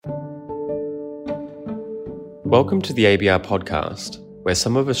Welcome to the ABR podcast, where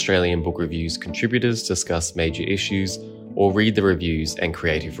some of Australian Book Review's contributors discuss major issues or read the reviews and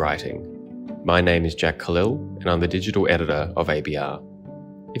creative writing. My name is Jack Khalil, and I'm the digital editor of ABR.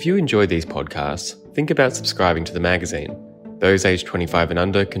 If you enjoy these podcasts, think about subscribing to the magazine. Those aged 25 and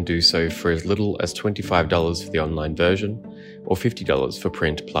under can do so for as little as $25 for the online version or $50 for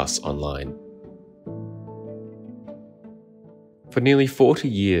print plus online. For nearly 40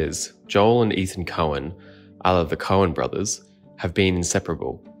 years, Joel and Ethan Coen, a la the Coen brothers, have been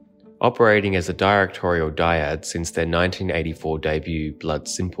inseparable, operating as a directorial dyad since their 1984 debut Blood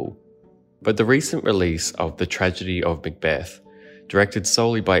Simple. But the recent release of The Tragedy of Macbeth, directed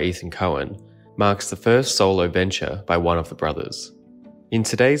solely by Ethan Coen, marks the first solo venture by one of the brothers. In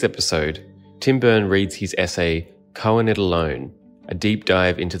today's episode, Tim Byrne reads his essay Coen It Alone, a deep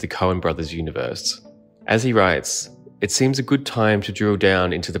dive into the Coen brothers universe. As he writes, it seems a good time to drill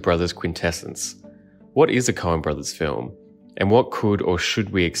down into the brothers' quintessence. What is a Coen brothers film? And what could or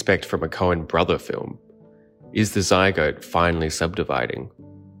should we expect from a Coen brother film? Is the zygote finally subdividing?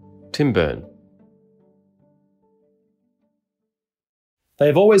 Tim Byrne. They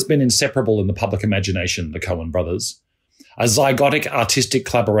have always been inseparable in the public imagination, the Coen brothers, a zygotic artistic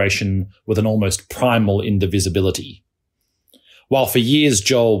collaboration with an almost primal indivisibility. While for years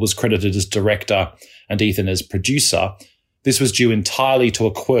Joel was credited as director and Ethan as producer, this was due entirely to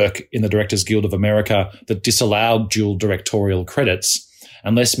a quirk in the Directors Guild of America that disallowed dual directorial credits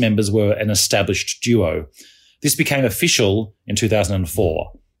unless members were an established duo. This became official in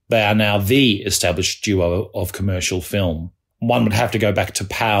 2004. They are now the established duo of commercial film. One would have to go back to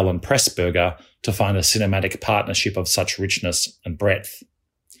Powell and Pressburger to find a cinematic partnership of such richness and breadth.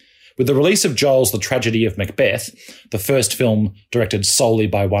 With the release of Joel's The Tragedy of Macbeth, the first film directed solely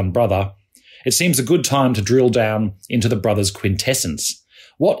by one brother, it seems a good time to drill down into the brothers' quintessence.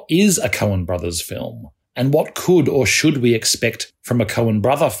 What is a Coen brothers film? And what could or should we expect from a Coen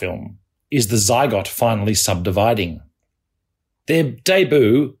brother film? Is the zygote finally subdividing? Their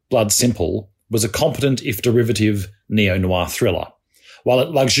debut, Blood Simple, was a competent, if derivative, neo-noir thriller. While it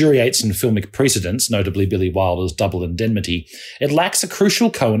luxuriates in filmic precedents, notably Billy Wilder's Double Indemnity, it lacks a crucial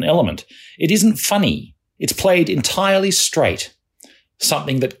Coen element. It isn't funny. It's played entirely straight,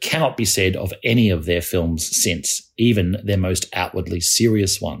 something that cannot be said of any of their films since, even their most outwardly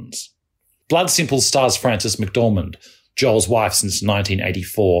serious ones. Blood Simple stars Frances McDormand, Joel's wife since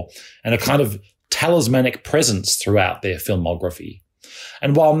 1984, and a kind of talismanic presence throughout their filmography.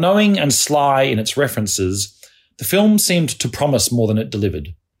 And while knowing and sly in its references, the film seemed to promise more than it delivered.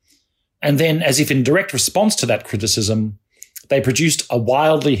 And then, as if in direct response to that criticism, they produced a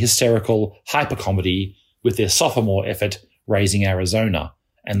wildly hysterical hypercomedy with their sophomore effort, Raising Arizona,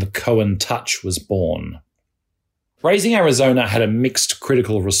 and the Coen touch was born. Raising Arizona had a mixed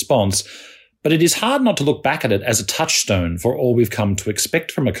critical response, but it is hard not to look back at it as a touchstone for all we've come to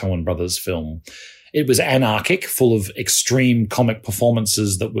expect from a Coen brothers film. It was anarchic, full of extreme comic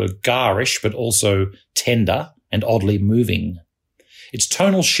performances that were garish but also tender and oddly moving. Its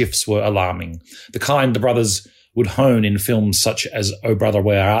tonal shifts were alarming, the kind the brothers would hone in films such as Oh Brother,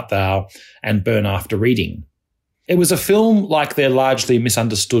 Where Art Thou and Burn After Reading. It was a film like their largely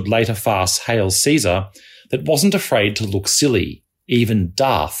misunderstood later farce Hail Caesar that wasn't afraid to look silly, even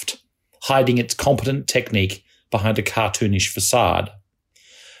daft, hiding its competent technique behind a cartoonish facade.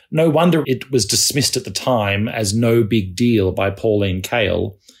 No wonder it was dismissed at the time as no big deal by Pauline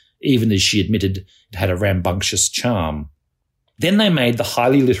Kael, even as she admitted it had a rambunctious charm. Then they made the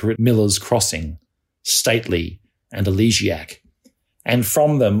highly literate Miller's Crossing, stately and elegiac, and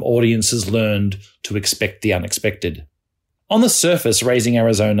from them audiences learned to expect the unexpected. On the surface, Raising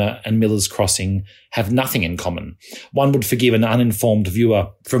Arizona and Miller's Crossing have nothing in common. One would forgive an uninformed viewer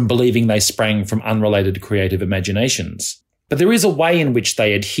from believing they sprang from unrelated creative imaginations. But there is a way in which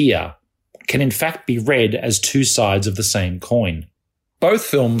they adhere, can in fact be read as two sides of the same coin. Both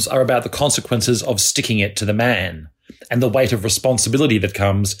films are about the consequences of sticking it to the man, and the weight of responsibility that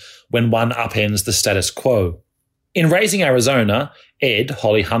comes when one upends the status quo. In Raising Arizona, Ed,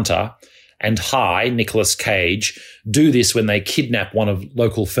 Holly Hunter, and High, Nicolas Cage, do this when they kidnap one of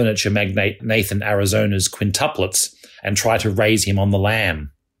local furniture magnate Nathan Arizona's quintuplets and try to raise him on the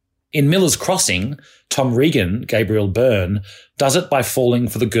lam. In Miller's Crossing, Tom Regan, Gabriel Byrne, does it by falling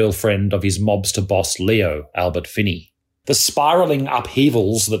for the girlfriend of his mobster boss Leo, Albert Finney. The spiralling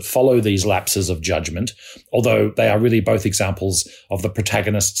upheavals that follow these lapses of judgment, although they are really both examples of the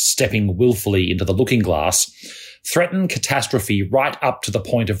protagonist stepping willfully into the looking glass, threaten catastrophe right up to the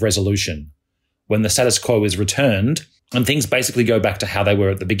point of resolution, when the status quo is returned and things basically go back to how they were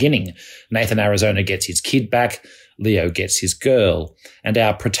at the beginning. Nathan Arizona gets his kid back, Leo gets his girl, and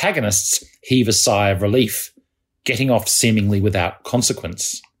our protagonists heave a sigh of relief getting off seemingly without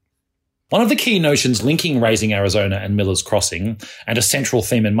consequence. One of the key notions linking Raising Arizona and Miller's Crossing, and a central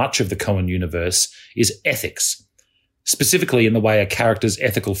theme in much of the Coen universe, is ethics, specifically in the way a character's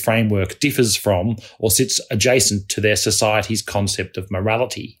ethical framework differs from or sits adjacent to their society's concept of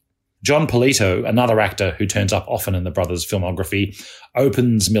morality. John Polito, another actor who turns up often in the brothers' filmography,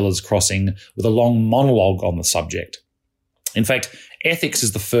 opens Miller's Crossing with a long monologue on the subject. In fact, ethics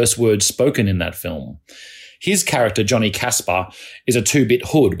is the first word spoken in that film. His character, Johnny Caspar, is a two-bit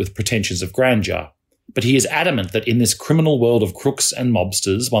hood with pretensions of grandeur, but he is adamant that in this criminal world of crooks and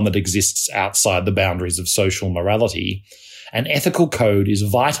mobsters, one that exists outside the boundaries of social morality, an ethical code is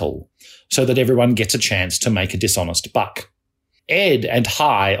vital so that everyone gets a chance to make a dishonest buck. Ed and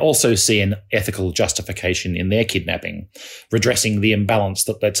Hi also see an ethical justification in their kidnapping, redressing the imbalance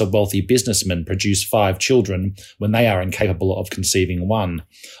that lets a wealthy businessman produce 5 children when they are incapable of conceiving one.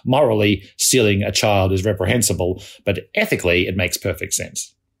 Morally, stealing a child is reprehensible, but ethically it makes perfect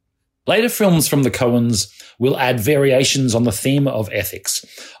sense. Later films from the Coens will add variations on the theme of ethics,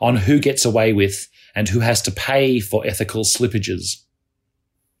 on who gets away with and who has to pay for ethical slippages.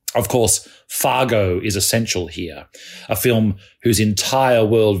 Of course, Fargo is essential here, a film whose entire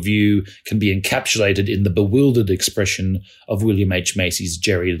worldview can be encapsulated in the bewildered expression of William H. Macy's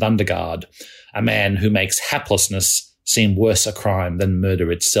Jerry Lundegaard, a man who makes haplessness seem worse a crime than murder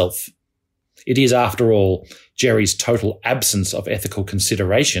itself. It is, after all, Jerry's total absence of ethical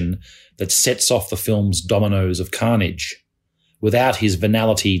consideration that sets off the film's dominoes of carnage. Without his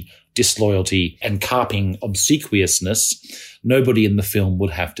venality, disloyalty, and carping obsequiousness, nobody in the film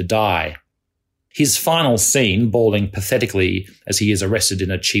would have to die. His final scene, bawling pathetically as he is arrested in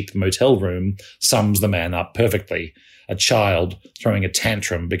a cheap motel room, sums the man up perfectly, a child throwing a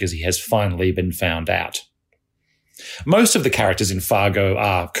tantrum because he has finally been found out. Most of the characters in Fargo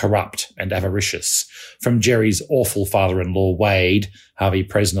are corrupt and avaricious, from Jerry's awful father-in-law Wade, Harvey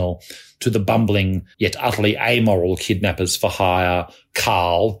Presnell, to the bumbling yet utterly amoral kidnappers for hire,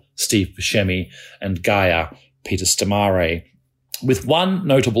 Carl, Steve Buscemi, and Gaia, Peter Stormare, with one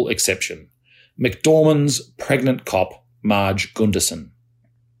notable exception, McDormand's pregnant cop, Marge Gunderson.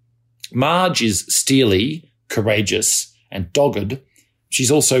 Marge is steely, courageous, and dogged. She's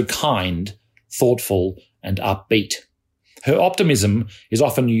also kind, thoughtful, and upbeat. Her optimism is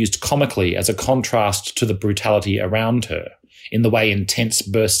often used comically as a contrast to the brutality around her, in the way intense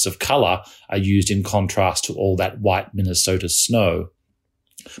bursts of colour are used in contrast to all that white Minnesota snow.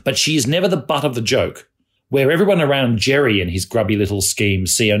 But she is never the butt of the joke. Where everyone around Jerry and his grubby little scheme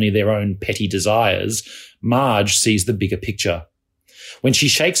see only their own petty desires, Marge sees the bigger picture. When she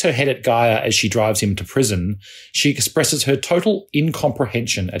shakes her head at Gaia as she drives him to prison, she expresses her total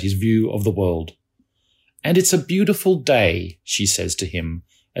incomprehension at his view of the world. "And it's a beautiful day," she says to him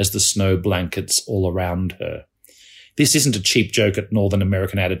as the snow blankets all around her. This isn't a cheap joke at Northern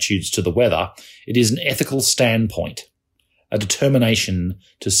American attitudes to the weather. It is an ethical standpoint, a determination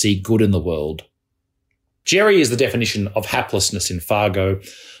to see good in the world. Jerry is the definition of haplessness in Fargo,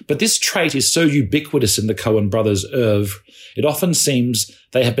 but this trait is so ubiquitous in the Coen brothers' oeuvre, it often seems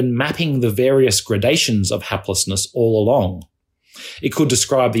they have been mapping the various gradations of haplessness all along. It could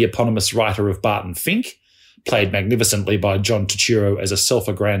describe the eponymous writer of Barton Fink, played magnificently by John Turturro as a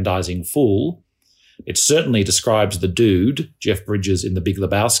self-aggrandizing fool. It certainly describes the dude, Jeff Bridges in The Big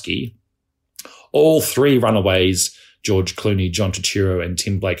Lebowski. All 3 runaways, George Clooney, John Turturro, and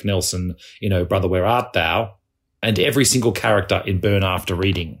Tim Blake Nelson in Oh Brother, Where Art Thou, and every single character in Byrne After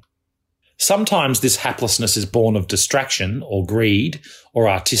Reading. Sometimes this haplessness is born of distraction or greed or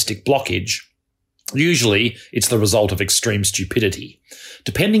artistic blockage. Usually, it's the result of extreme stupidity.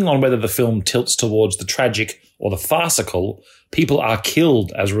 Depending on whether the film tilts towards the tragic or the farcical, people are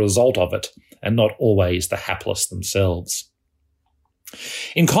killed as a result of it, and not always the hapless themselves.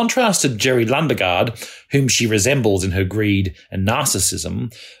 In contrast to Jerry Lundegaard, whom she resembles in her greed and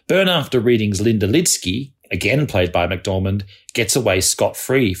narcissism, Byrne After Reading's Linda Lidsky, again played by McDormand, gets away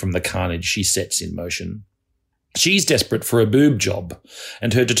scot-free from the carnage she sets in motion. She's desperate for a boob job,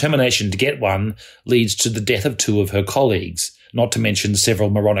 and her determination to get one leads to the death of 2 of her colleagues, not to mention several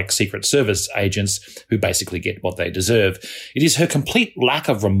moronic Secret Service agents who basically get what they deserve. It is her complete lack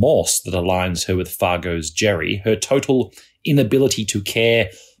of remorse that aligns her with Fargo's Jerry, her total inability to care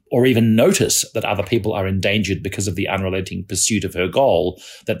or even notice that other people are endangered because of the unrelenting pursuit of her goal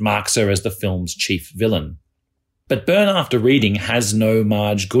that marks her as the film's chief villain. But Byrne After Reading has no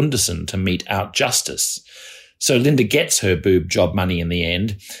Marge Gunderson to mete out justice. So Linda gets her boob job money in the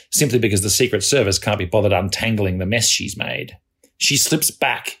end, simply because the Secret Service can't be bothered untangling the mess she's made. She slips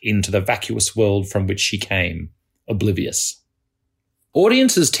back into the vacuous world from which she came, oblivious.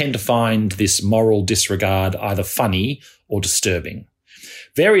 Audiences tend to find this moral disregard either funny or disturbing.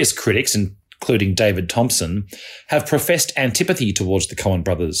 Various critics, including David Thompson, have professed antipathy towards the Coen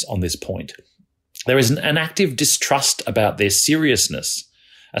brothers on this point. There is an active distrust about their seriousness,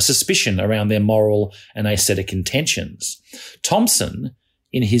 a suspicion around their moral and aesthetic intentions. Thompson,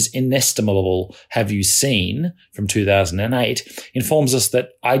 in his inestimable Have You Seen from 2008, informs us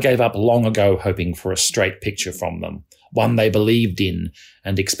that I gave up long ago hoping for a straight picture from them, one they believed in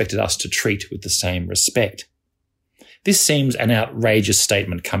and expected us to treat with the same respect. This seems an outrageous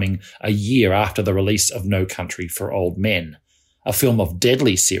statement coming a year after the release of No Country for Old Men, a film of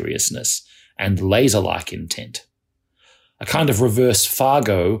deadly seriousness and laser-like intent. A kind of reverse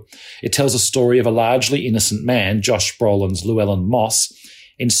Fargo, it tells a story of a largely innocent man, Josh Brolin's Llewellyn Moss,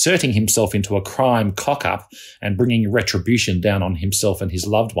 inserting himself into a crime cock-up and bringing retribution down on himself and his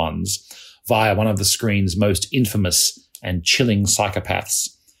loved ones via one of the screen's most infamous and chilling psychopaths,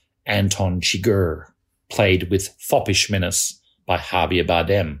 Anton Chigurh, played with foppish menace by Javier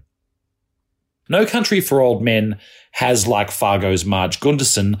Bardem. No Country for Old Men has, like Fargo's Marge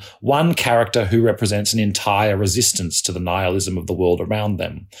Gunderson, one character who represents an entire resistance to the nihilism of the world around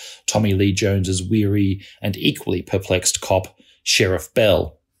them, Tommy Lee Jones's weary and equally perplexed cop, Sheriff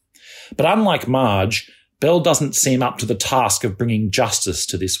Bell. But unlike Marge, Bell doesn't seem up to the task of bringing justice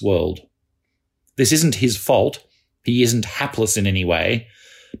to this world. This isn't his fault. He isn't hapless in any way,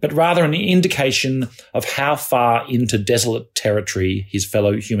 but rather an indication of how far into desolate territory his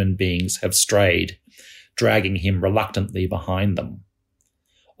fellow human beings have strayed, dragging him reluctantly behind them.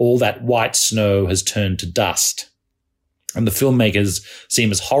 All that white snow has turned to dust, and the filmmakers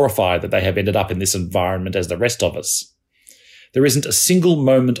seem as horrified that they have ended up in this environment as the rest of us. There isn't a single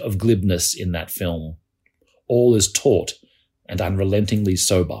moment of glibness in that film. All is taut and unrelentingly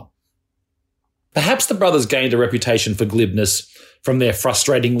sober. Perhaps the brothers gained a reputation for glibness from their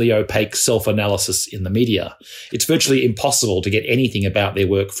frustratingly opaque self-analysis in the media. It's virtually impossible to get anything about their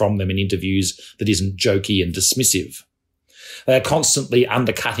work from them in interviews that isn't jokey and dismissive. They are constantly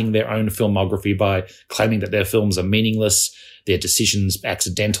undercutting their own filmography by claiming that their films are meaningless, their decisions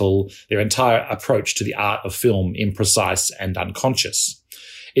accidental, their entire approach to the art of film imprecise and unconscious.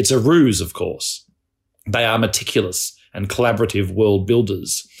 It's a ruse, of course. They are meticulous and collaborative world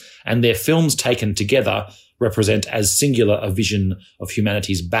builders, and their films taken together represent as singular a vision of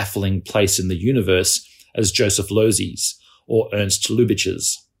humanity's baffling place in the universe as Joseph Losey's or Ernst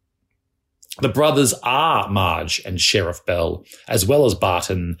Lubitsch's. The brothers are Marge and Sheriff Bell, as well as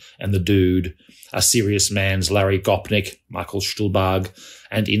Barton and the Dude, A Serious Man's Larry Gopnik, Michael Stuhlbarg,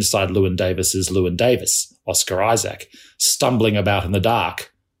 and Inside Llewyn Davis's Llewyn Davis, Oscar Isaac, stumbling about in the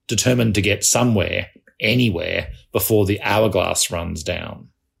dark, determined to get somewhere, anywhere, before the hourglass runs down.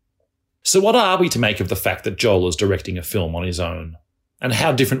 So what are we to make of the fact that Joel is directing a film on his own? And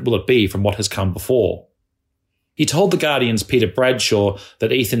how different will it be from what has come before? He told The Guardian's Peter Bradshaw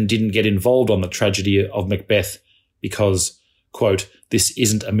that Ethan didn't get involved on the tragedy of Macbeth because, quote, this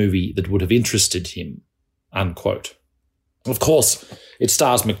isn't a movie that would have interested him, unquote. Of course, it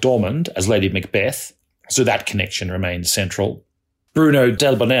stars McDormand as Lady Macbeth, so that connection remains central. Bruno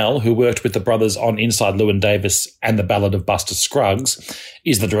Delbonnel, who worked with the brothers on Inside Llewyn Davis and The Ballad of Buster Scruggs,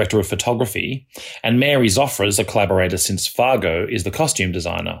 is the director of photography, and Mary Zophras, a collaborator since Fargo, is the costume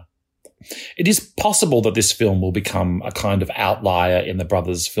designer. It is possible that this film will become a kind of outlier in the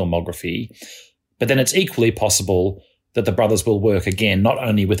brothers' filmography, but then it's equally possible that the brothers will work again not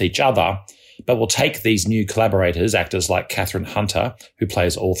only with each other, but will take these new collaborators, actors like Catherine Hunter, who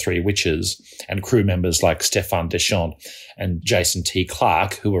plays all three witches, and crew members like Stéphane Deschamps and Jason T.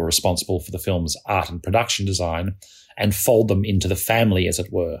 Clarke, who are responsible for the film's art and production design, and fold them into the family, as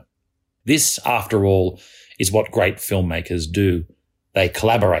it were. This, after all, is what great filmmakers do. They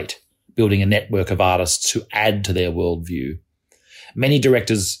collaborate, building a network of artists who add to their worldview. Many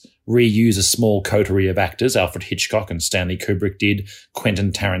directors reuse a small coterie of actors. Alfred Hitchcock and Stanley Kubrick did.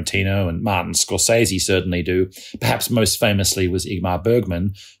 Quentin Tarantino and Martin Scorsese certainly do. Perhaps most famously was Ingmar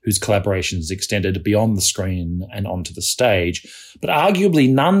Bergman, whose collaborations extended beyond the screen and onto the stage. But arguably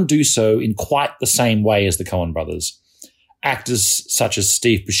none do so in quite the same way as the Coen brothers. Actors such as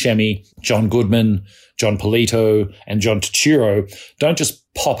Steve Buscemi, John Goodman, John Polito, and John Turturro don't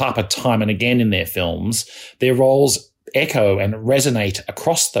just pop up time and again in their films. Their roles echo and resonate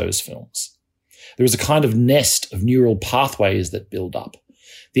across those films. There is a kind of nest of neural pathways that build up.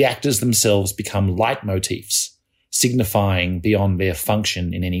 The actors themselves become leitmotifs, signifying beyond their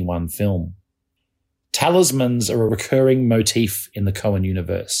function in any one film. Talismans are a recurring motif in the Coen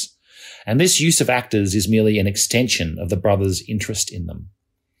universe, and this use of actors is merely an extension of the brothers' interest in them.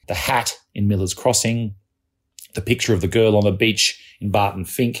 The hat in Miller's Crossing, The picture of the girl on the beach in Barton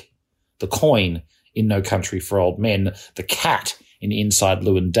Fink, the coin in No Country for Old Men, the cat in Inside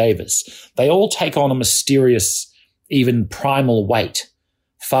Llewyn Davis, they all take on a mysterious, even primal weight,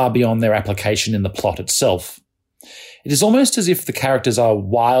 far beyond their application in the plot itself. It is almost as if the characters are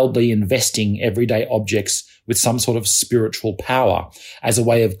wildly investing everyday objects with some sort of spiritual power as a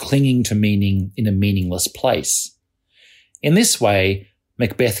way of clinging to meaning in a meaningless place. In this way,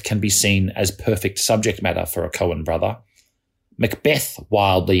 Macbeth can be seen as perfect subject matter for a Coen brother. Macbeth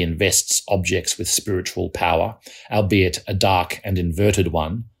wildly invests objects with spiritual power, albeit a dark and inverted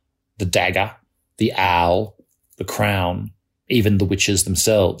one: the dagger, the owl, the crown, even the witches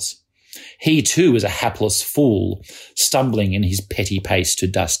themselves. He too is a hapless fool, stumbling in his petty pace to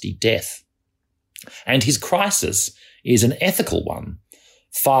dusty death. And his crisis is an ethical one,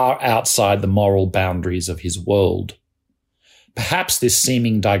 far outside the moral boundaries of his world. Perhaps this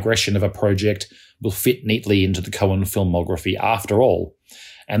seeming digression of a project will fit neatly into the Coen filmography after all,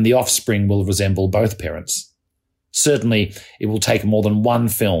 and The Offspring will resemble both parents. Certainly, it will take more than one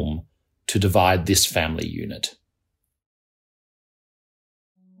film to divide this family unit.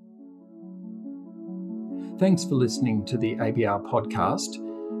 Thanks for listening to the ABR podcast.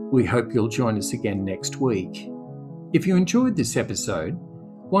 We hope you'll join us again next week. If you enjoyed this episode,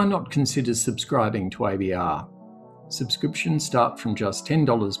 why not consider subscribing to ABR? Subscriptions start from just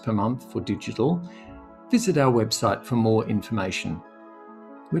 $10 per month for digital. Visit our website for more information.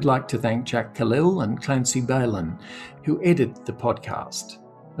 We'd like to thank Jack Khalil and Clancy Balin, who edit the podcast,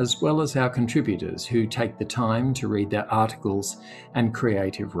 as well as our contributors who take the time to read their articles and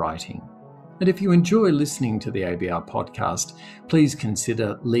creative writing. And if you enjoy listening to the ABR podcast, please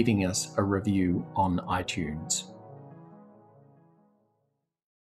consider leaving us a review on iTunes.